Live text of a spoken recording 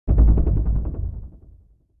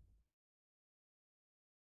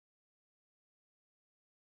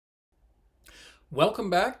Welcome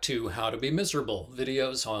back to How to Be Miserable,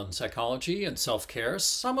 videos on psychology and self-care,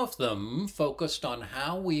 some of them focused on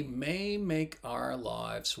how we may make our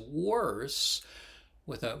lives worse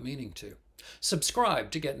without meaning to. Subscribe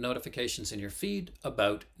to get notifications in your feed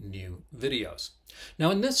about new videos. Now,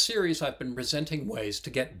 in this series, I've been presenting ways to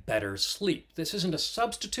get better sleep. This isn't a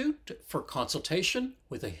substitute for consultation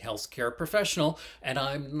with a healthcare professional, and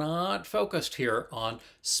I'm not focused here on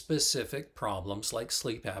specific problems like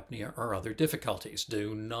sleep apnea or other difficulties.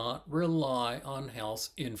 Do not rely on health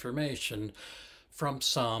information from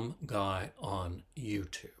some guy on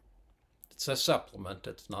YouTube. It's a supplement,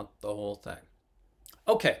 it's not the whole thing.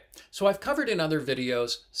 Okay, so I've covered in other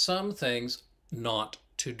videos some things not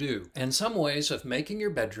to do and some ways of making your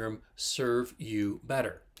bedroom serve you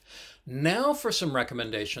better. Now for some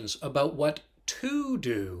recommendations about what to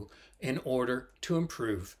do in order to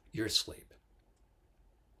improve your sleep.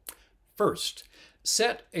 First,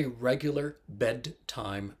 set a regular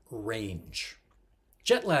bedtime range.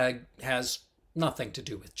 Jet lag has nothing to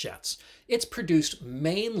do with jets. It's produced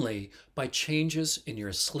mainly by changes in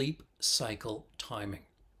your sleep cycle timing.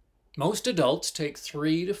 Most adults take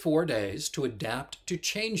 3 to 4 days to adapt to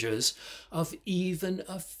changes of even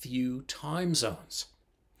a few time zones.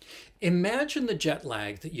 Imagine the jet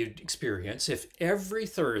lag that you'd experience if every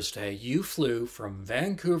Thursday you flew from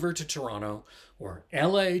Vancouver to Toronto or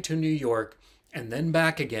LA to New York and then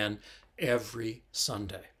back again every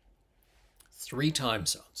Sunday. 3 time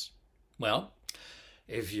zones. Well,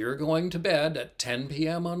 if you're going to bed at 10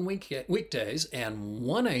 p.m. on weekdays and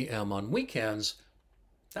 1 a.m. on weekends,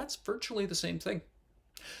 that's virtually the same thing.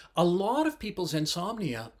 A lot of people's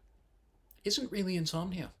insomnia isn't really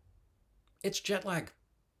insomnia. It's jet lag,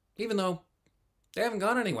 even though they haven't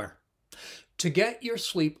gone anywhere. To get your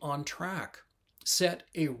sleep on track, set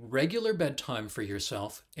a regular bedtime for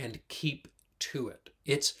yourself and keep to it.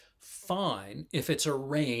 It's fine if it's a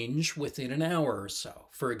range within an hour or so.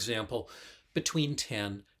 For example, between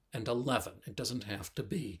 10 and 11. It doesn't have to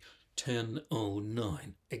be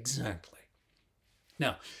 10:09 exactly.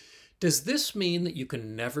 Now, does this mean that you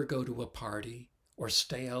can never go to a party or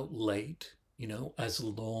stay out late, as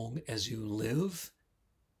long as you live?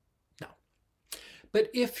 No. But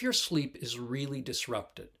if your sleep is really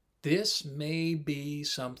disrupted, this may be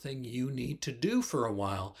something you need to do for a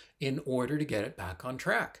while in order to get it back on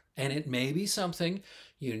track. And it may be something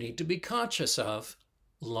you need to be conscious of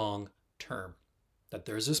long term, that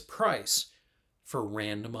there's this price for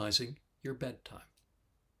randomizing your bedtime.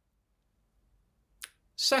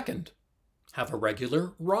 Second, have a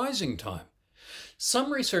regular rising time.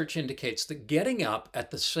 Some research indicates that getting up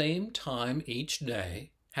at the same time each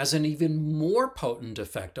day has an even more potent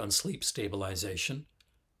effect on sleep stabilization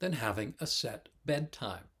than having a set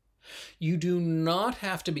bedtime. You do not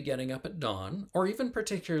have to be getting up at dawn or even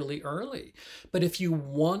particularly early, but if you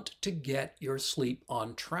want to get your sleep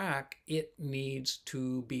on track, it needs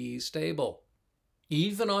to be stable,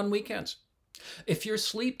 even on weekends. If your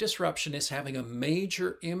sleep disruption is having a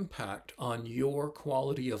major impact on your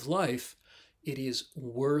quality of life, it is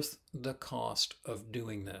worth the cost of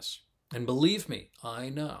doing this. And believe me, I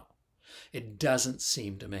know, it doesn't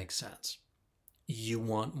seem to make sense. You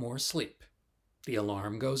want more sleep. The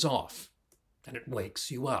alarm goes off and it wakes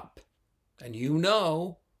you up. And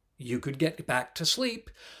you could get back to sleep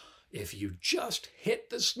if you just hit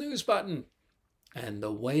the snooze button. And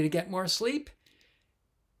the way to get more sleep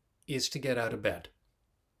is to get out of bed.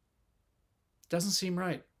 Doesn't seem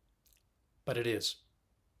right, but it is.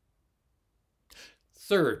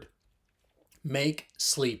 Third, make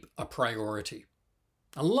sleep a priority.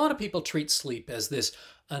 A lot of people treat sleep as this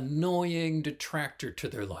annoying detractor to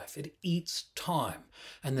their life. It eats time,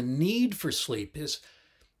 and the need for sleep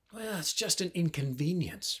it's just an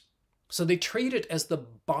inconvenience. So they treat it as the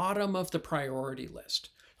bottom of the priority list.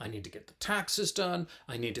 I need to get the taxes done.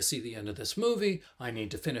 I need to see the end of this movie. I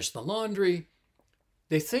need to finish the laundry.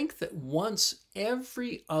 They think that once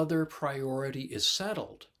every other priority is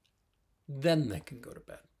settled, then they can go to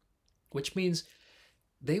bed, which means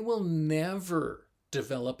they will never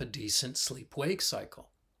develop a decent sleep-wake cycle.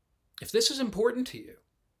 If this is important to you,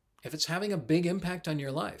 if it's having a big impact on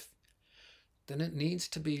your life, then it needs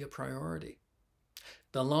to be a priority.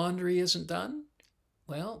 The laundry isn't done?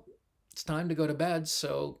 Well, it's time to go to bed,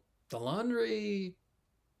 so the laundry,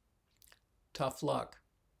 tough luck.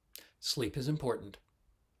 Sleep is important.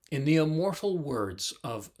 In the immortal words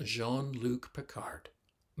of Jean-Luc Picard,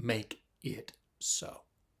 make it so.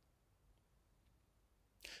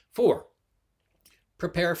 4,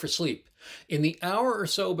 Prepare for sleep. In the hour or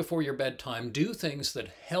so before your bedtime, do things that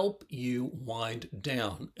help you wind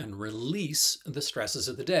down and release the stresses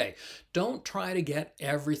of the day. Don't try to get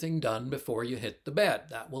everything done before you hit the bed.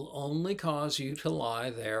 That will only cause you to lie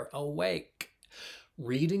there awake.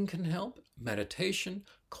 Reading can help, meditation,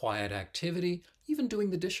 quiet activity, even doing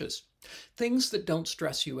the dishes. Things that don't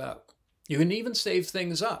stress you out. You can even save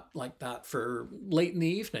things up like that for late in the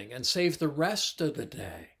evening and save the rest of the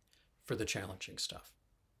day for the challenging stuff.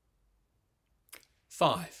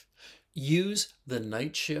 5. Use the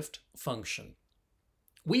night shift function.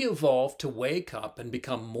 We evolve to wake up and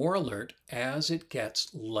become more alert as it gets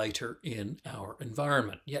lighter in our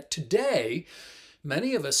environment. Yet today,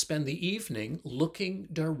 many of us spend the evening looking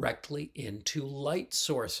directly into light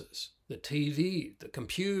sources, the TV, the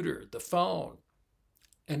computer, the phone.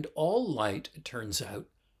 And all light, it turns out,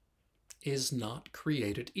 is not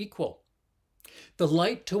created equal. The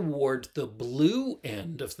light toward the blue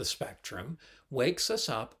end of the spectrum wakes us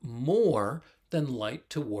up more than light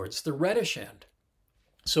towards the reddish end.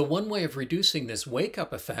 So one way of reducing this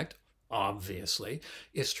wake-up effect, obviously,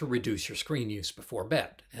 is to reduce your screen use before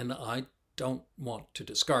bed. And I don't want to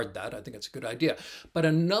discard that. I think it's a good idea. But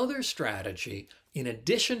another strategy, in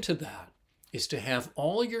addition to that, is to have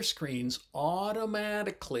all your screens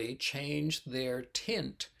automatically change their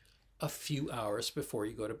tint a few hours before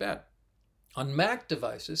you go to bed. On Mac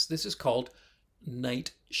devices, this is called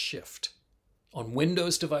night shift. On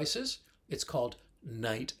Windows devices, it's called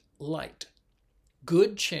night light.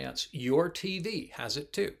 Good chance your TV has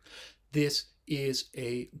it too. This is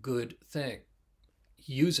a good thing.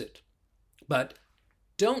 Use it, but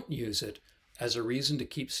don't use it as a reason to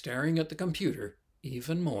keep staring at the computer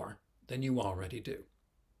even more than you already do.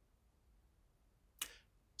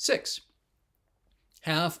 6.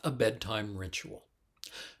 Have a bedtime ritual.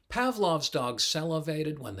 Pavlov's dogs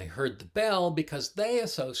salivated when they heard the bell because they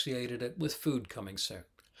associated it with food coming soon.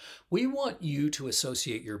 We want you to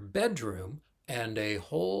associate your bedroom and a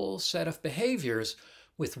whole set of behaviors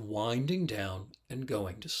with winding down and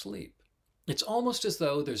going to sleep. It's almost as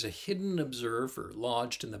though there's a hidden observer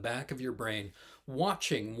lodged in the back of your brain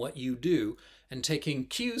watching what you do and taking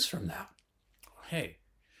cues from that. Hey,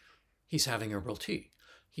 he's having herbal tea.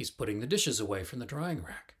 He's putting the dishes away from the drying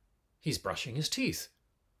rack. He's brushing his teeth.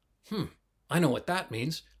 I know what that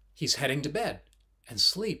means. He's heading to bed and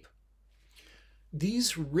sleep.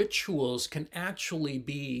 These rituals can actually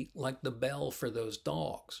be like the bell for those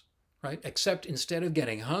dogs, right? Except instead of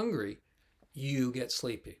getting hungry, you get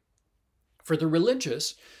sleepy. For the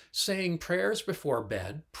religious, saying prayers before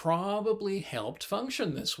bed probably helped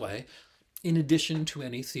function this way, in addition to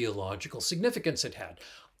any theological significance it had.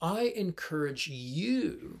 I encourage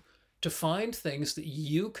you to find things that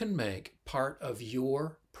you can make part of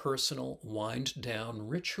your personal wind down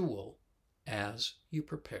ritual as you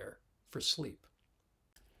prepare for sleep.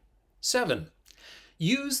 7.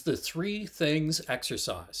 Use the 3 things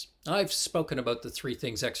exercise. I've spoken about the 3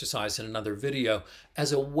 things exercise in another video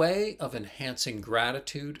as a way of enhancing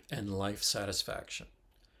gratitude and life satisfaction.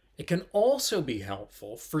 It can also be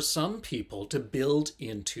helpful for some people to build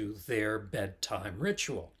into their bedtime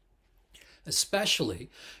ritual, especially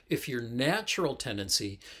if your natural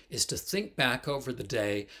tendency is to think back over the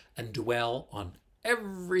day and dwell on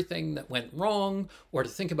everything that went wrong, or to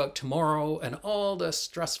think about tomorrow and all the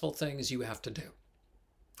stressful things you have to do.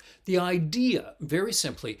 The idea, very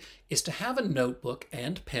simply, is to have a notebook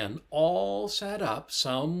and pen all set up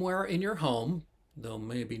somewhere in your home, though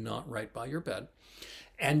maybe not right by your bed,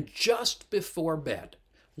 and just before bed,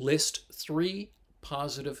 list 3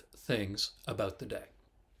 positive things about the day.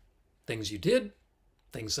 Things you did,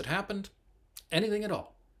 things that happened, anything at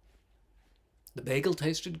all. The bagel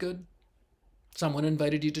tasted good. Someone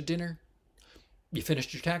invited you to dinner. You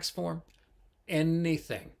finished your tax form.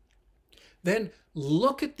 Anything. Then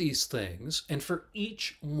look at these things, and for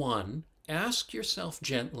each one, ask yourself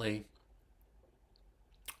gently,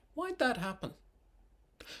 why'd that happen?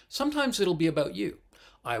 Sometimes it'll be about you.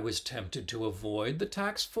 I was tempted to avoid the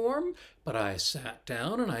tax form, but I sat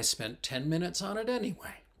down and I spent 10 minutes on it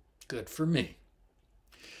anyway. Good for me.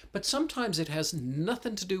 But sometimes it has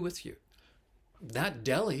nothing to do with you. That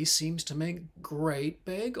deli seems to make great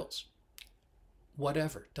bagels.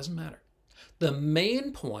 Whatever, doesn't matter. The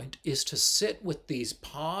main point is to sit with these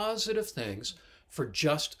positive things for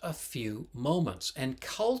just a few moments and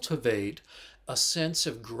cultivate a sense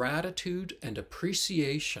of gratitude and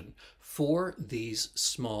appreciation for these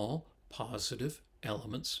small positive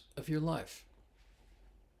elements of your life.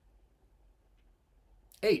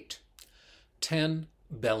 8. 10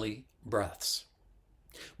 belly breaths.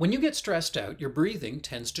 When you get stressed out, your breathing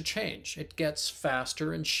tends to change. It gets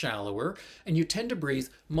faster and shallower, and you tend to breathe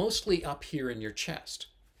mostly up here in your chest.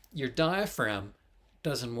 Your diaphragm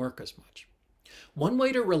doesn't work as much. One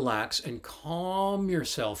way to relax and calm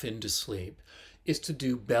yourself into sleep is to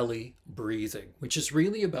do belly breathing, which is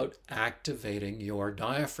really about activating your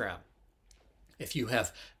diaphragm. If you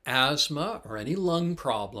have asthma or any lung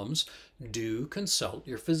problems, do consult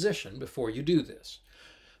your physician before you do this.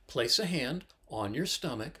 Place a hand on your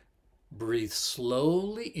stomach, breathe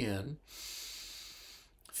slowly in,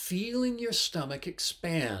 feeling your stomach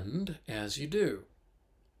expand as you do.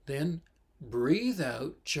 Then breathe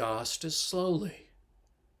out just as slowly.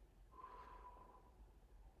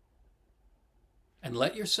 And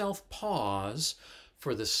let yourself pause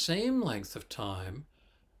for the same length of time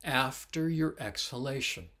after your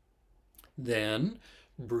exhalation. Then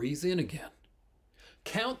breathe in again.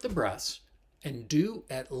 Count the breaths and do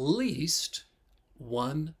at least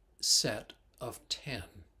one set of 10,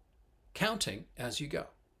 counting as you go.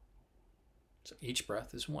 So each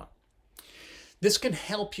breath is one. This can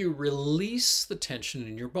help you release the tension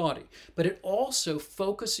in your body, but it also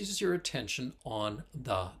focuses your attention on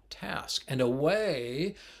the task and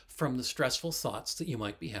away from the stressful thoughts that you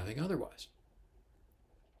might be having otherwise.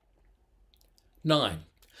 9.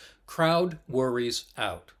 Crowd worries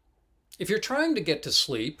out. If you're trying to get to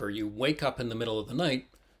sleep or you wake up in the middle of the night,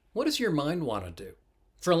 what does your mind want to do?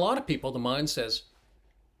 For a lot of people, the mind says,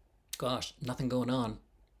 gosh, nothing going on.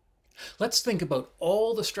 Let's think about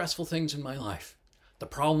all the stressful things in my life, the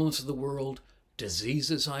problems of the world,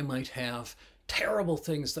 diseases I might have, terrible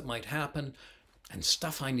things that might happen, and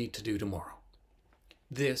stuff I need to do tomorrow.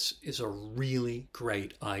 This is a really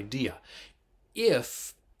great idea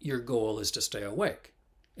if your goal is to stay awake.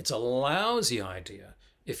 It's a lousy idea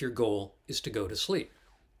if your goal is to go to sleep.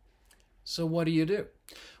 So what do?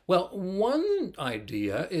 Well, one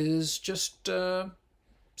idea is just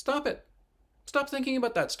stop it. Stop thinking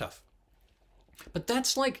about that stuff. But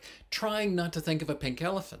that's like trying not to think of a pink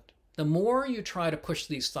elephant. The more you try to push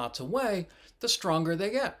these thoughts away, the stronger they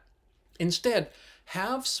get. Instead,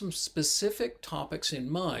 have some specific topics in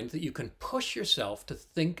mind that you can push yourself to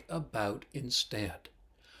think about instead.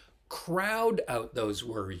 Crowd out those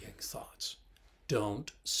worrying thoughts.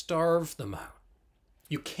 Don't starve them out.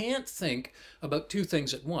 You can't think about two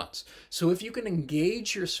things at once. So if you can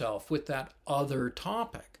engage yourself with that other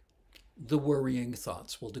topic, the worrying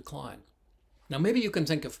thoughts will decline. Now, maybe you can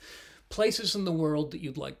think of places in the world that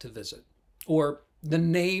you'd like to visit, or the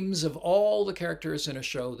names of all the characters in a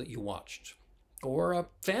show that you watched, or a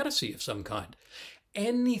fantasy of some kind.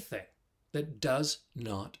 Anything that does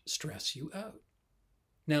not stress you out.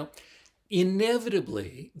 Now,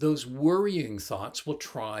 inevitably, those worrying thoughts will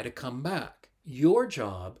try to come back. Your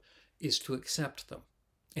job is to accept them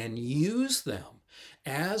and use them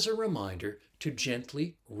as a reminder to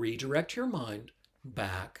gently redirect your mind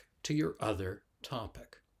back to your other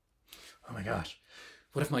topic. Oh my gosh,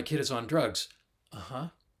 what if my kid is on drugs? Uh-huh.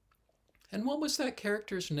 And what was that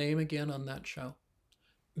character's name again on that show?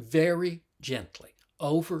 Very gently,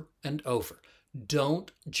 over and over.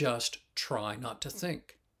 Don't just try not to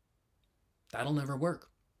think. That'll never work.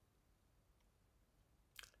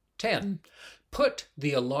 10. Put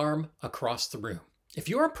the alarm across the room. If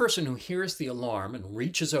you're a person who hears the alarm and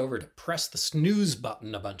reaches over to press the snooze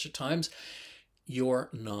button a bunch of times, you're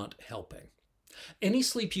not helping. Any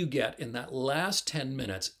sleep you get in that last 10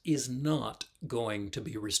 minutes is not going to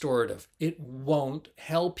be restorative. It won't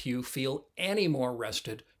help you feel any more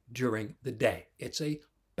rested during the day. It's a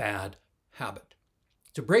bad habit.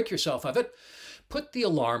 To break yourself of it, put the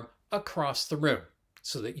alarm across the room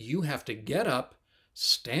so that you have to get up,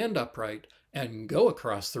 stand upright, and go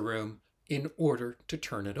across the room in order to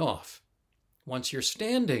turn it off. Once you're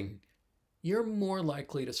standing, you're more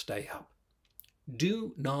likely to stay up.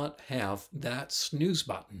 Do not have that snooze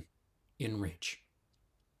button in reach.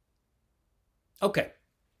 Okay,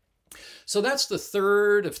 so that's the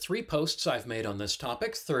third of 3 posts I've made on this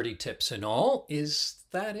topic, 30 tips in all. Is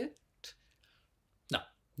that it? No,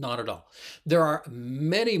 not at all. There are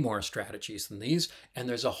many more strategies than these, and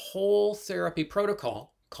there's a whole therapy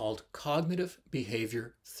protocol called Cognitive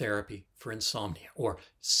Behavior Therapy for Insomnia, or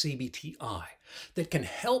CBTI, that can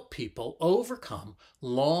help people overcome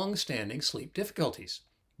long-standing sleep difficulties.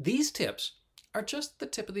 These tips are just the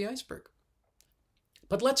tip of the iceberg.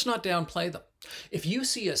 But let's not downplay them. If you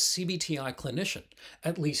see a CBTI clinician,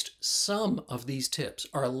 at least some of these tips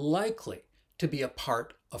are likely to be a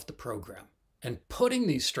part of the program. And putting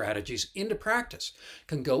these strategies into practice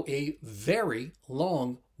can go a very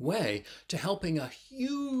long way to helping a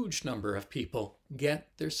huge number of people get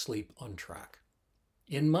their sleep on track.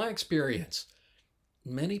 In my experience,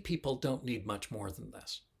 many people don't need much more than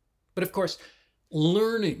this. But of course,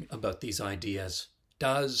 learning about these ideas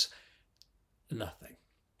does nothing.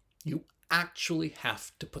 You actually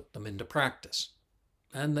have to put them into practice.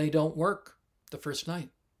 And they don't work the first night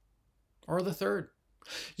or the third.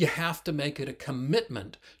 You have to make it a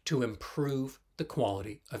commitment to improve the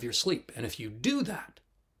quality of your sleep. And if you do that,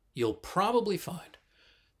 you'll probably find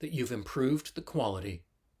that you've improved the quality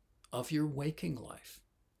of your waking life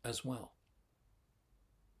as well.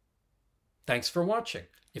 Thanks for watching.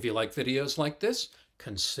 If you like videos like this,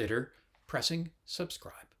 consider pressing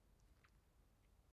subscribe.